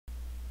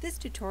This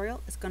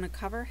tutorial is going to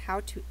cover how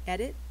to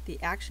edit the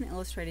Action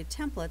Illustrated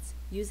templates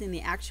using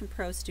the Action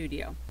Pro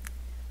Studio.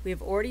 We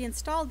have already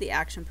installed the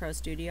Action Pro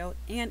Studio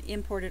and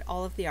imported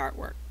all of the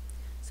artwork.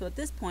 So at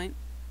this point,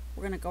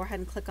 we're going to go ahead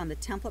and click on the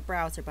Template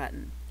Browser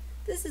button.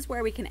 This is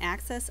where we can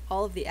access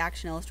all of the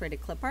Action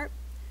Illustrated clip art.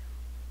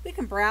 We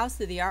can browse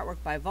through the artwork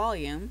by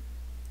volume,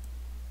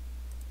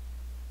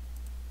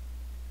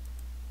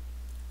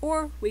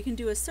 or we can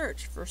do a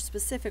search for a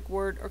specific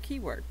word or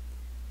keyword.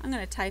 I'm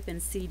going to type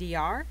in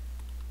CDR,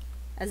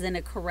 as in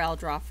a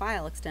CorelDRAW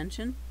file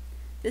extension.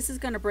 This is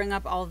going to bring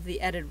up all of the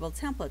editable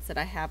templates that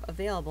I have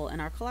available in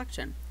our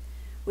collection,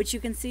 which you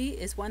can see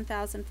is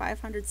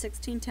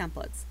 1,516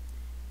 templates.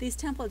 These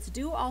templates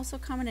do also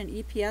come in an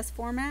EPS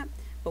format,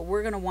 but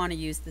we're going to want to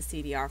use the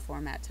CDR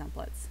format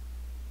templates.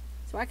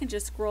 So I can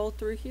just scroll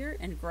through here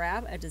and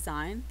grab a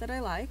design that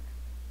I like.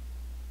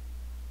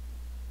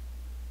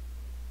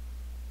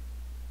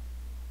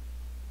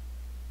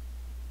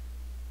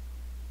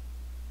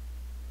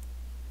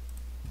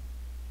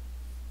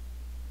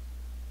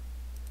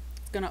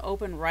 Going to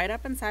open right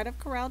up inside of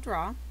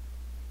CorelDRAW,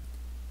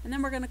 and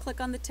then we're going to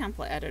click on the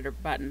template editor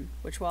button,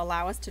 which will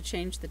allow us to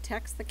change the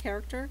text, the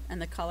character,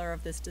 and the color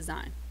of this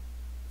design.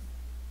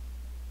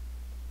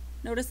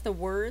 Notice the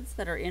words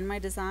that are in my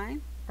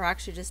design are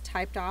actually just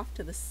typed off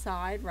to the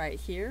side right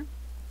here,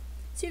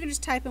 so you can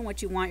just type in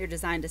what you want your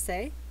design to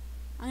say.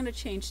 I'm going to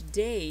change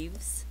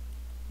Dave's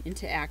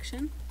into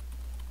Action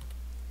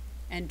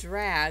and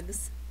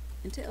Drags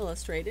into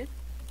Illustrated.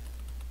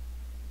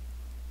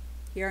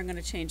 Here I'm going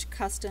to change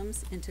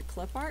Customs into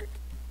Clip Art,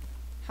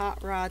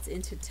 Hot Rods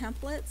into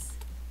Templates,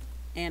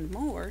 and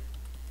More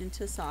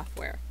into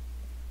Software.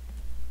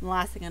 And the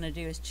last thing I'm going to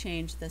do is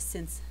change the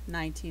Since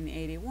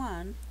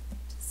 1981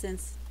 to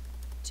Since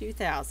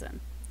 2000.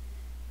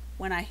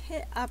 When I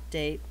hit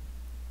Update,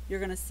 you're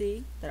going to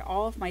see that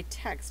all of my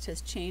text has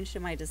changed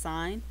in my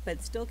design, but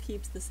it still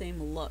keeps the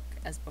same look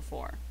as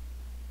before.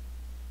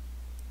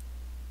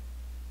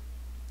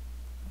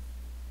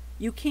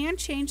 You can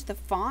change the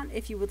font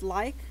if you would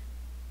like.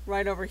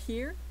 Right over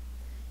here,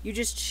 you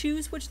just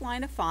choose which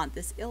line of font,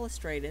 this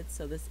illustrated,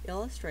 so this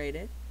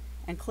illustrated,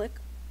 and click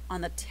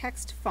on the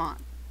text font.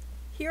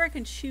 Here I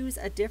can choose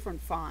a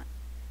different font.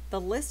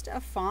 The list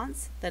of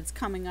fonts that's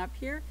coming up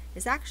here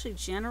is actually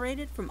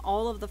generated from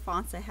all of the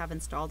fonts I have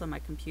installed on my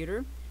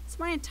computer, so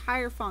my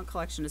entire font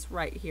collection is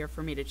right here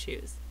for me to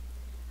choose.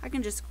 I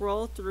can just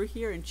scroll through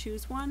here and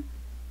choose one,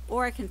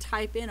 or I can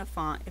type in a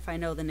font if I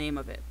know the name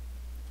of it.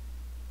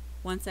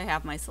 Once I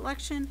have my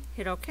selection,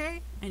 hit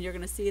OK, and you're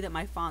going to see that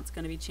my font's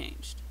going to be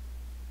changed.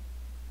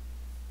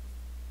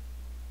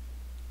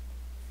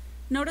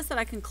 Notice that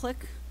I can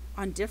click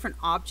on different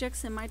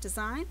objects in my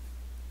design.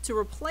 To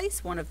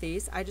replace one of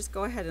these, I just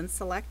go ahead and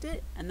select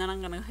it, and then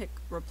I'm going to hit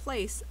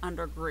Replace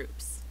under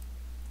Groups.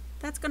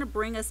 That's going to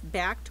bring us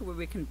back to where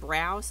we can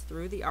browse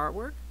through the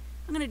artwork.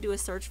 I'm going to do a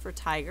search for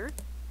tiger.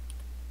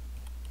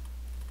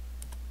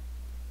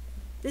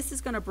 This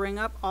is going to bring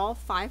up all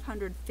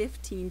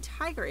 515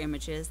 tiger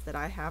images that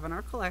I have in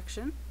our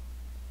collection.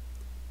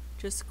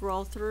 Just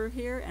scroll through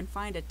here and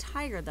find a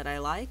tiger that I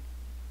like.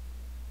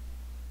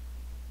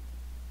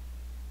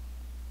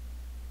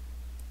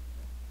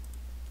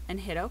 And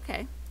hit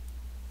OK.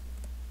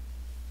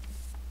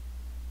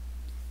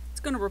 It's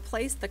going to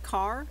replace the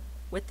car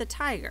with the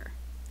tiger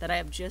that I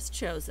have just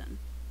chosen.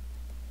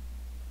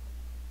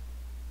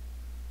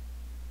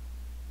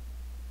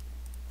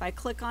 If I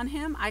click on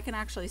him, I can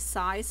actually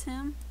size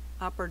him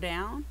up or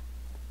down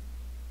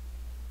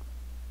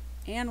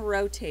and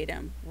rotate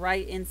him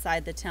right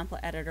inside the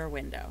template editor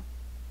window.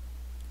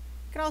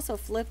 I could also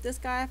flip this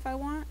guy if I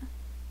want,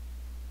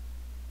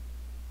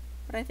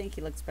 but I think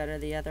he looks better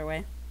the other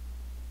way.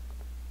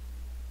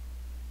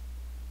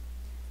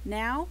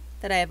 Now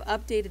that I have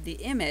updated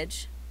the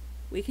image,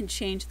 we can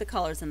change the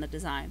colors in the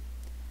design.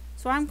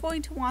 So I'm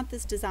going to want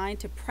this design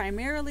to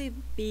primarily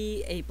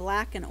be a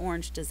black and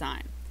orange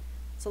design.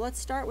 So let's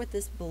start with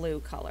this blue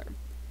color.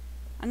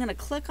 I'm going to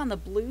click on the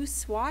blue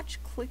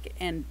swatch, click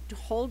and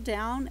hold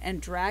down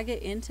and drag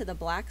it into the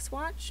black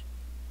swatch.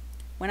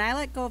 When I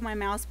let go of my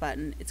mouse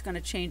button, it's going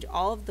to change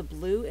all of the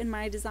blue in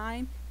my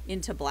design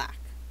into black.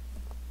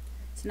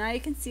 So now you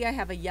can see I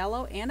have a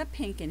yellow and a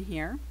pink in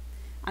here.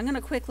 I'm going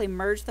to quickly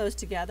merge those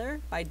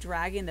together by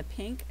dragging the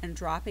pink and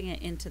dropping it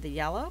into the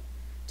yellow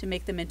to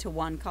make them into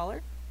one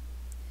color.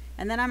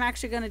 And then I'm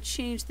actually going to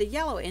change the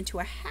yellow into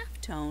a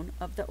halftone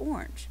of the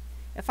orange.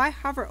 If I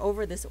hover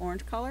over this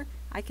orange color,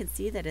 I can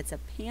see that it's a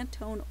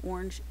Pantone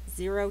Orange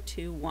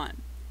 021.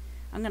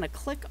 I'm going to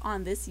click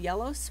on this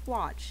yellow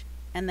swatch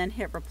and then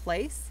hit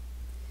Replace.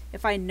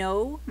 If I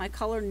know my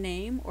color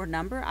name or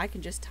number, I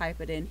can just type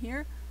it in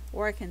here,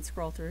 or I can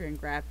scroll through here and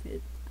grab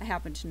it. I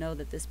happen to know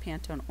that this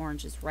Pantone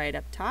Orange is right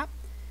up top.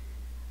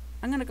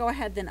 I'm going to go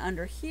ahead then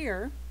under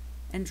here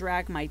and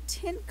drag my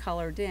tint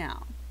color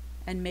down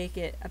and make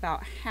it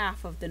about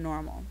half of the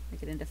normal,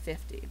 make it into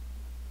 50.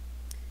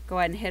 Go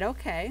ahead and hit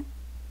OK.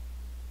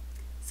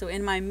 So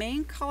in my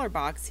main color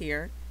box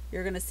here,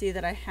 you're going to see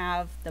that I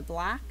have the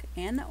black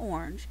and the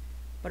orange,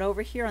 but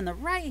over here on the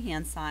right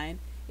hand side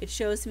It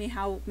shows me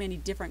how many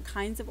different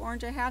kinds of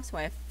orange I have. So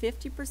I have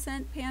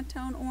 50%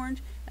 Pantone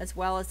orange, as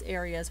well as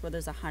areas where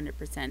there's 100%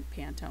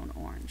 Pantone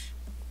orange.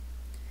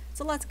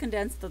 So let's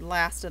condense the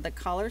last of the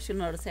colors. You'll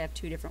notice I have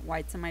two different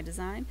whites in my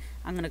design.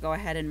 I'm going to go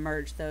ahead and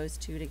merge those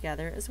two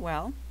together as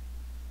well.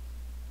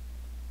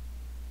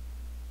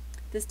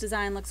 This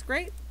design looks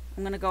great.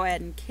 I'm going to go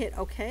ahead and hit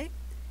OK.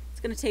 It's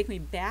going to take me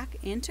back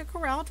into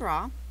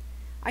CorelDRAW.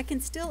 I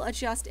can still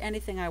adjust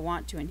anything I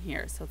want to in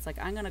here. So it's like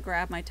I'm going to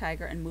grab my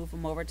tiger and move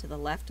him over to the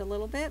left a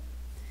little bit.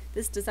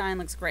 This design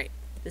looks great.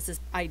 This is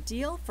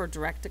ideal for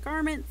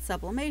direct-to-garment,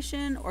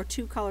 sublimation, or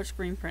two-color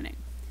screen printing.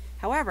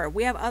 However,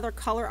 we have other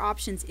color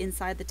options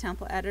inside the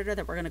template editor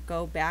that we're going to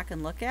go back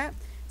and look at.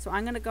 So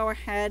I'm going to go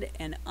ahead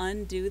and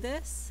undo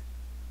this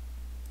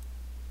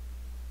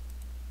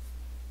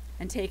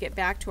and take it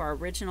back to our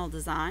original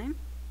design.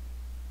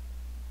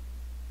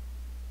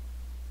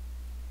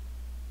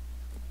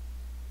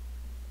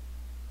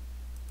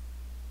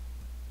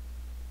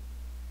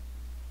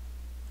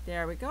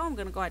 There we go. I'm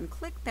going to go ahead and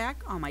click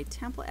back on my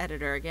template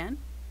editor again.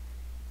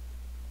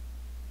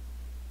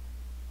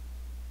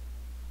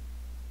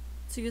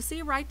 So you'll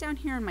see right down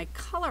here in my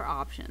color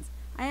options,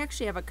 I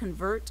actually have a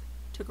convert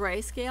to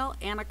grayscale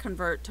and a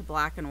convert to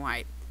black and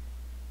white.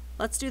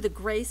 Let's do the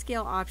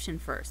grayscale option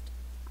first.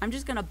 I'm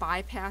just going to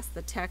bypass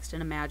the text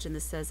and imagine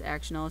this says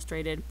Action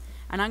Illustrated,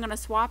 and I'm going to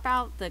swap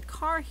out the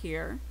car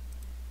here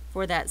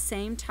for that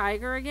same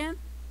tiger again.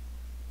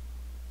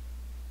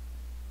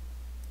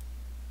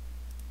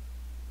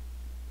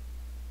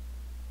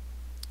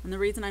 And the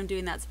reason I'm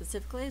doing that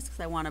specifically is because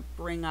I want to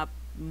bring up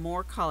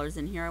more colors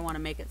in here. I want to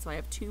make it so I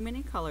have too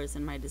many colors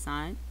in my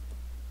design.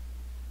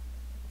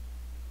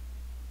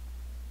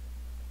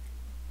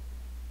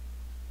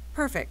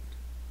 Perfect.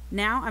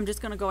 Now I'm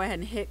just going to go ahead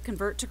and hit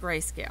Convert to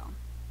Grayscale.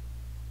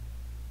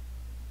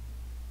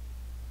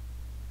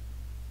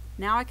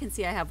 Now I can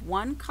see I have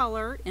one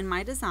color in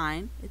my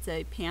design. It's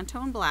a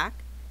Pantone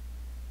black.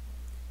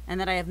 And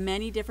that I have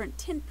many different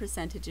tint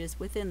percentages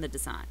within the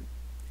design.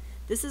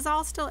 This is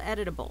all still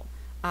editable.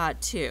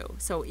 Too.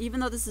 So even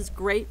though this is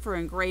great for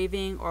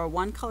engraving or a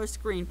one-color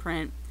screen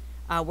print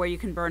where you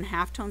can burn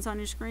halftones on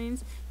your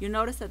screens, you'll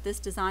notice that this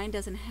design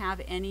doesn't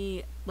have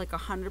any like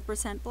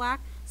 100% black.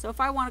 So if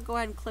I want to go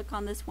ahead and click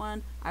on this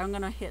one, I'm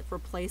going to hit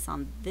replace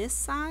on this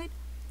side.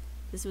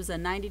 This was a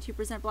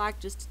 92% black,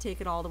 just to take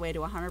it all the way to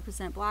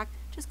 100% black,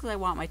 just because I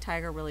want my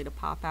tiger really to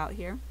pop out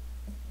here.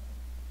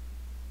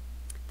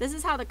 This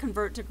is how the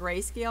convert to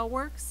grayscale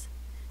works.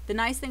 The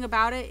nice thing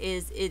about it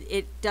is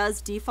it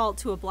does default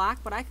to a black,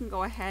 but I can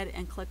go ahead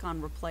and click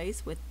on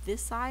replace with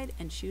this side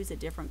and choose a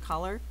different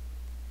color.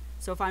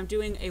 So if I'm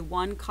doing a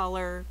one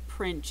color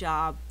print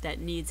job that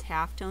needs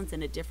halftones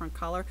in a different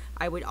color,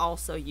 I would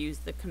also use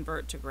the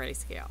convert to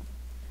grayscale.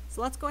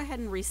 So let's go ahead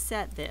and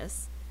reset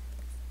this.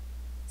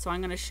 So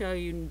I'm going to show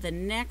you the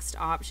next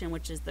option,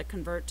 which is the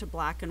convert to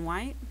black and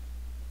white.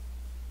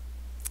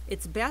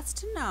 It's best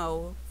to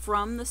know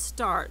from the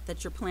start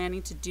that you're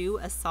planning to do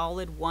a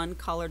solid one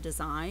color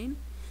design.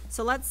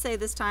 So let's say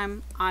this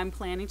time I'm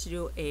planning to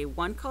do a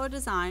one color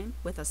design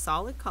with a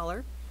solid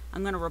color.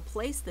 I'm going to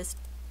replace this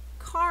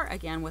car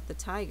again with the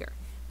tiger,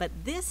 but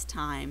this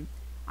time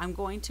I'm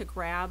going to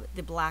grab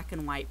the black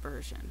and white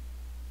version.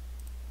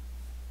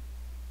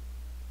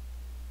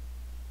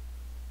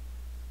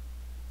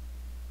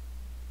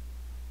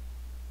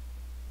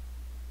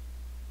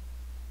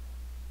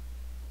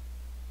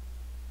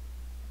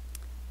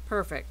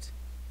 Perfect.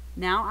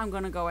 Now I'm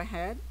going to go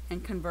ahead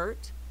and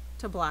convert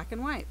to black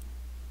and white.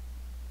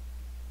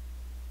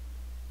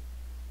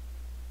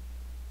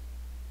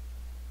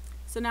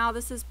 So now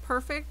this is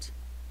perfect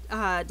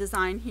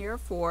design here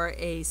for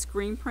a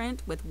screen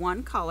print with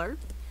one color.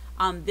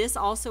 This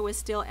also is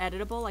still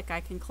editable. Like I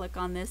can click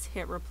on this,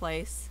 hit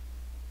replace,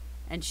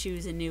 and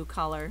choose a new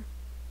color.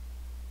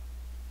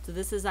 So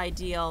this is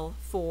ideal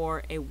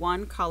for a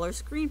one color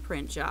screen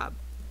print job.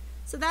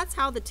 So that's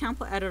how the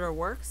template editor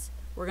works.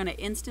 We're going to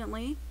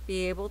instantly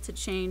be able to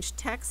change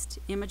text,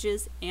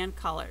 images, and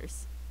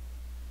colors.